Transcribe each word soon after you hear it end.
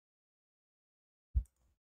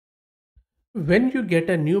When you get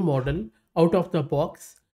a new model out of the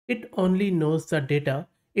box, it only knows the data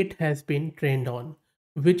it has been trained on,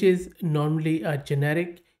 which is normally a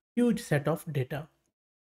generic, huge set of data.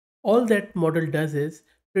 All that model does is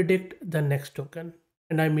predict the next token,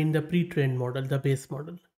 and I mean the pre-trained model, the base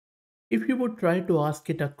model. If you would try to ask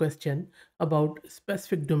it a question about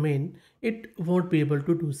specific domain, it won't be able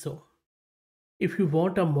to do so. If you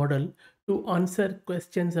want a model to answer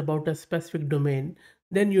questions about a specific domain,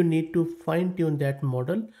 then you need to fine tune that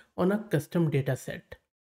model on a custom data set.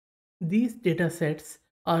 These data sets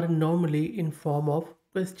are normally in form of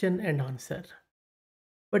question and answer.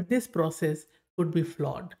 But this process could be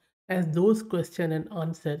flawed as those question and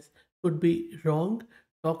answers could be wrong,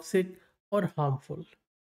 toxic or harmful.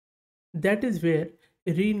 That is where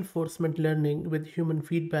reinforcement learning with human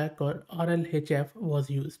feedback or RLHF was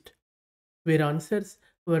used, where answers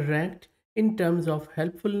were ranked in terms of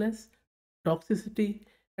helpfulness, toxicity,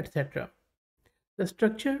 etc. The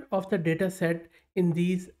structure of the dataset in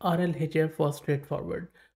these RLHF was straightforward.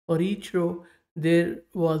 For each row, there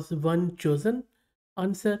was one chosen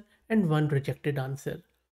answer and one rejected answer.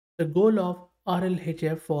 The goal of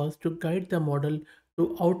RLHF was to guide the model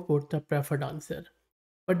to output the preferred answer.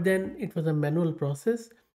 But then it was a manual process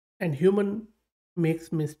and human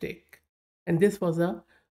makes mistake. And this was a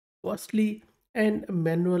costly and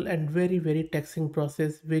manual and very taxing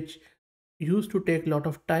process which used to take a lot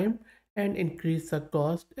of time and increase the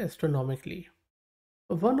cost astronomically.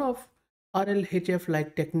 One of RLHF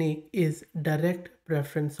like technique is direct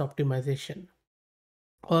preference optimization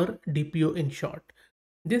or DPO in short.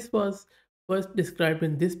 This was first described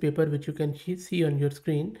in this paper which you can see on your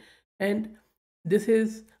screen, and this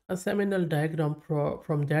is a seminal diagram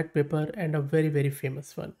from that paper and a very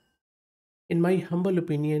famous one. In my humble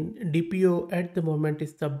opinion, DPO at the moment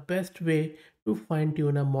is the best way to fine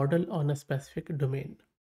tune a model on a specific domain.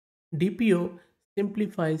 DPO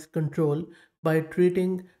simplifies control by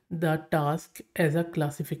treating the task as a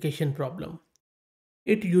classification problem.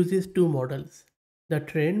 It uses two models. The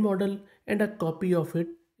trained model and a copy of it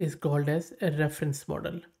is called as a reference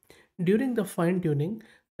model. During the fine tuning,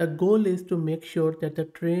 the goal is to make sure that the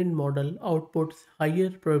trained model outputs higher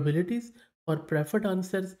probabilities for preferred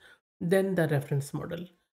answers than the reference model.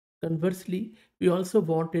 Conversely, we also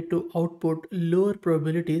want it to output lower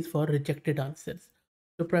probabilities for rejected answers.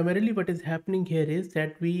 So primarily what is happening here is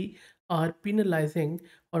that we are penalizing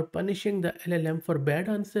or punishing the LLM for bad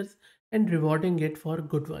answers and rewarding it for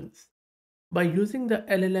good ones. By using the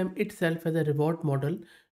LLM itself as a reward model,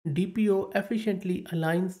 DPO efficiently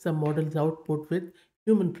aligns the model's output with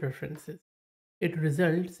human preferences. It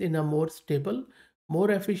results in a more stable,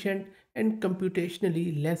 more efficient, and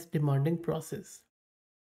computationally less demanding process.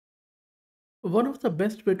 One of the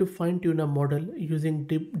best way to fine-tune a model using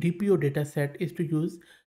DPO dataset is to use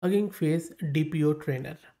Hugging Face DPO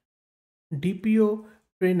trainer. DPO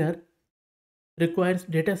trainer requires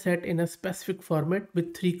dataset in a specific format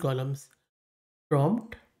with three columns: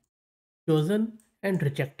 prompt, chosen, and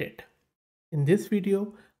rejected. In this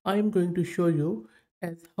video, I am going to show you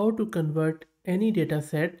as how to convert any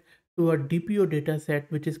dataset to a DPO dataset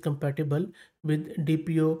which is compatible with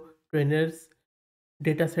DPO trainer's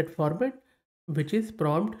dataset format, which is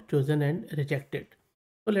prompt, chosen, and rejected.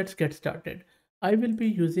 So let's get started. I will be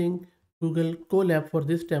using Google Colab for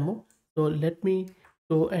this demo. So let me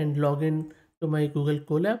go and log in to my Google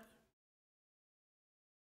Colab.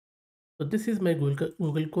 So this is my Google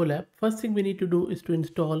Colab. First thing we need to do is to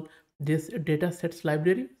install this datasets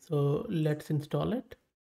library. So let's install it.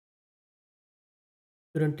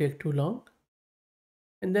 Shouldn't take too long.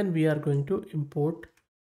 And then we are going to import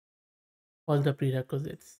all the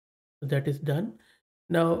prerequisites. So that is done.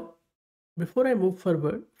 Now, before I move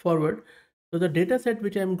forward, so the dataset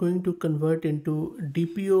which I'm going to convert into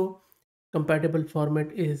DPO compatible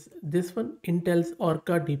format is this one, Intel's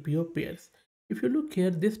Orca DPO pairs. If you look here,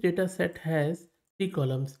 this data set has three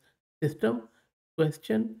columns: system,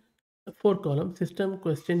 question, four columns: system,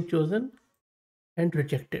 question, chosen, and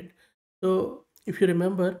rejected. So if you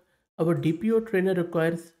remember, our DPO trainer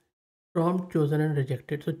requires prompt, chosen, and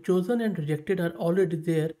rejected. So chosen and rejected are already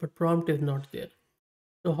there, but prompt is not there.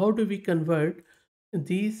 So how do we convert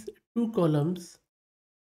these two columns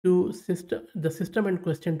to system and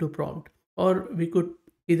question to prompt? Or we could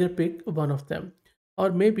either pick one of them,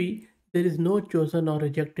 or maybe there is no chosen or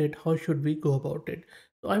rejected. How should we go about it?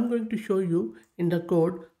 So I'm going to show you in the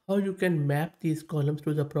code how you can map these columns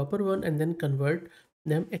to the proper one and then convert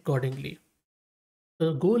them accordingly.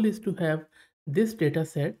 So the goal is to have this data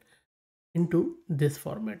set into this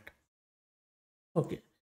format. Okay,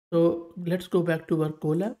 so let's go back to our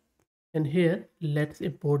Colab, and here let's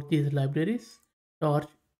import these libraries: torch,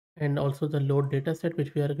 and also the load data set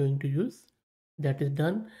which we are going to use. That is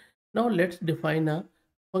done. Now let's define a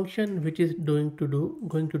function which is going to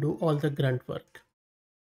do all the grunt work.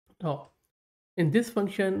 Now in this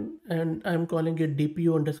function, and I'm calling it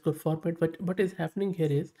DPO underscore format, but what is happening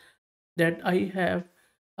here is that I have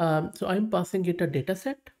so I'm passing it a data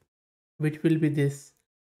set which will be this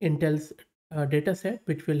Intel's data set,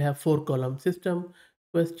 which will have 4 columns: system,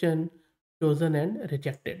 question, chosen, and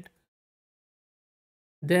rejected.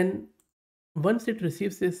 Then once it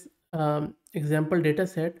receives this example data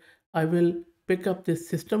set, I will pick up this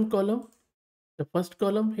system column, the first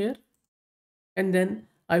column here, and then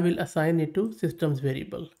I will assign it to systems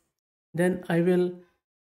variable. Then I will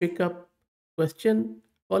pick up question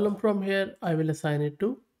column from here. I will assign it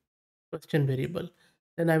to question variable.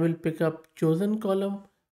 Then I will pick up chosen column,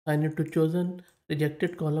 assign it to chosen,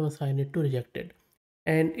 rejected column, assign it to rejected.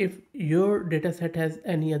 And if your dataset has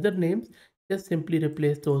any other names, just simply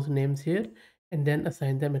replace those names here and then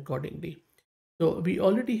assign them accordingly. So we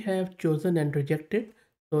already have chosen and rejected.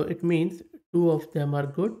 So it means two of them are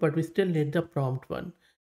good, but we still need the prompt one.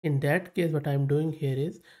 In that case, what I'm doing here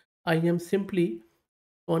is I am simply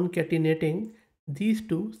concatenating these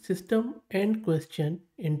two, system and question,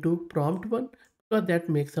 into prompt one, because that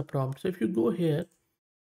makes a prompt. So if you go here,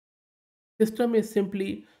 system is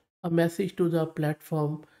simply a message to the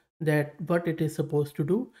platform that what it is supposed to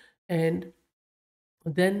do, and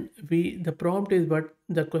then the prompt is what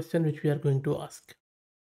the question which we are going to ask.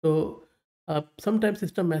 So sometimes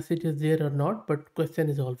system message is there or not, but question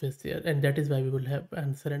is always there, and that is why we will have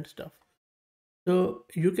answer and stuff. So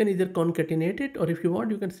you can either concatenate it, or if you want,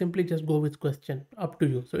 you can simply just go with question, up to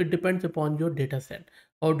you. So it depends upon your data set.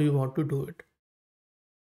 How do you want to do it?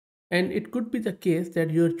 And it could be the case that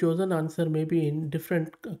your chosen answer may be in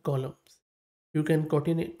different columns. You can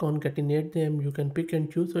concatenate them, you can pick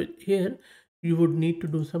and choose. So here you would need to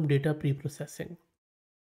do some data pre-processing.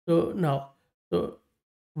 So now, so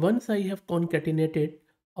once I have concatenated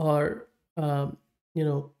or you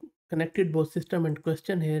know, connected both system and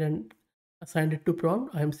question here and assigned it to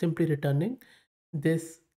prompt, I am simply returning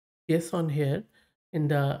this yes on here in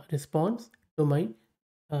the response to my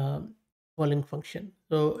um, calling function.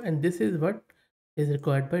 So, and this is what is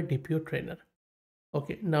required by DPO trainer.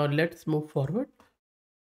 Okay, now let's move forward.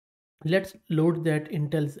 Let's load that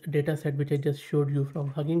Intel's dataset which I just showed you from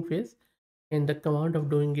Hugging Face, and the command of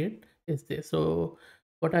doing it is this. So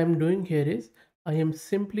what I'm doing here is I am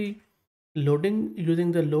simply loading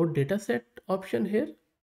using the load dataset option here,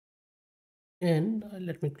 and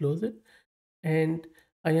let me close it, and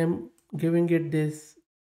I am giving it this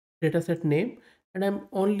dataset name, and I'm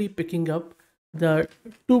only picking up the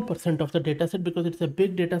 2% of the dataset because it's a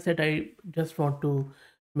big dataset. I just want to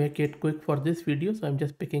make it quick for this video, so I'm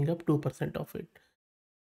just picking up 2% of it.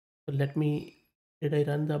 So let me, did I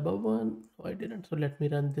run the above one? No, I didn't. So let me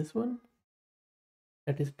run this one.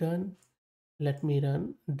 That is done. Let me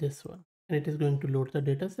run this one, and it is going to load the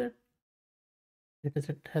dataset.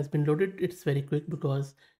 Dataset has been loaded. It's very quick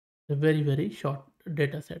because a very short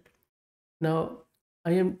dataset. Now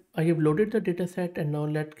I have loaded the dataset, and now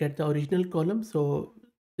let's get the original column. So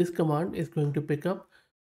this command is going to pick up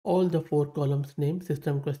all the 4 columns name,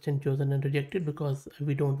 system, question, chosen, and rejected, because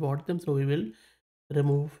we don't want them. So we will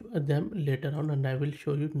remove them later on, and I will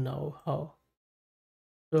show you now how.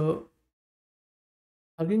 So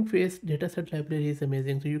Hugging Face dataset library is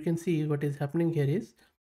amazing. So you can see what is happening here is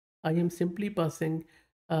I am simply passing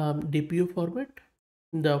DPO format,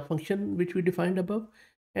 the function which we defined above,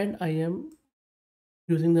 and I am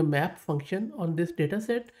using the map function on this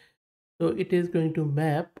dataset. So it is going to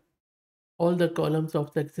map all the columns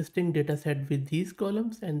of the existing dataset with these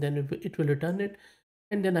columns, and then it will return it.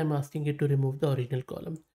 And then I'm asking it to remove the original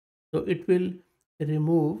column. So it will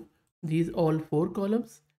remove these all 4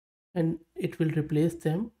 columns, and it will replace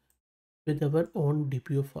them with our own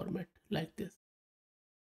DPO format like this.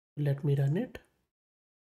 Let me run it.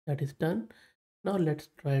 That is done. Now let's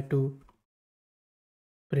try to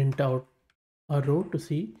print out a row to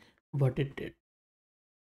see what it did.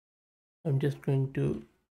 I'm just going to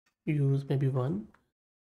use maybe one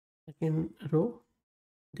second row.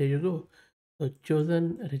 There you go. So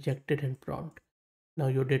chosen, rejected, and prompt. Now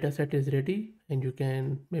your data set is ready, and you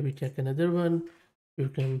can maybe check another one. You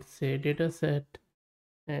can say data set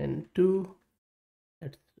and 2.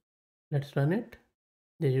 Let's let's run it.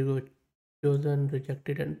 There you go. Chosen,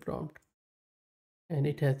 rejected, and prompt. And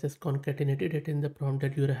it has just concatenated it in the prompt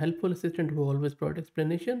that you're a helpful assistant who always provides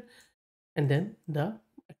explanation, and then the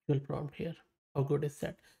actual prompt here. How good is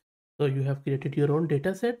that? So you have created your own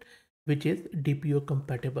data set which is DPO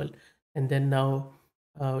compatible, and then now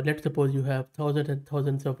Let's suppose you have thousands and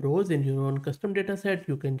thousands of rows in your own custom data set.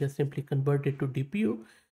 You can just simply convert it to DPO,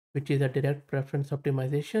 which is a direct preference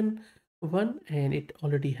optimization one, and it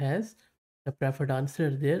already has the preferred answer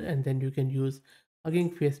there. And then you can use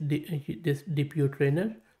Hugging Face this DPO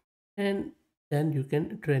trainer, and then you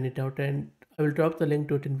can train it out. And I will drop the link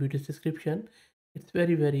to it in video's description. It's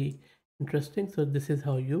very, very interesting. So this is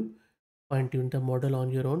how you fine tune the model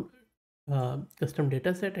on your own custom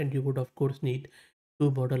data set, and you would of course need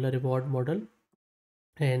two model, a reward model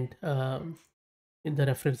and in the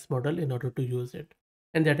reference model in order to use it.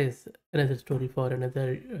 And that is another story for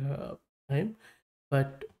another time.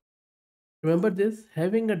 But remember this,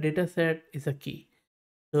 having a data set is a key.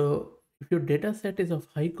 So if your data set is of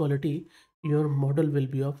high quality, your model will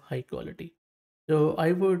be of high quality. So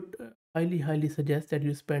I would highly suggest that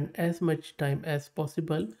you spend as much time as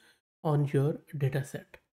possible on your data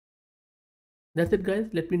set. That's it, guys.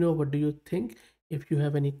 Let me know, what do you think? If you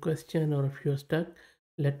have any question or if you're stuck,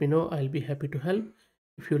 let me know. I'll be happy to help.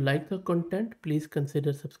 If you like the content, please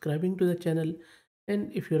consider subscribing to the channel.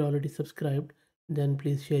 And if you're already subscribed, then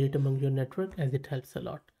please share it among your network, as it helps a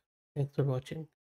lot. Thanks for watching.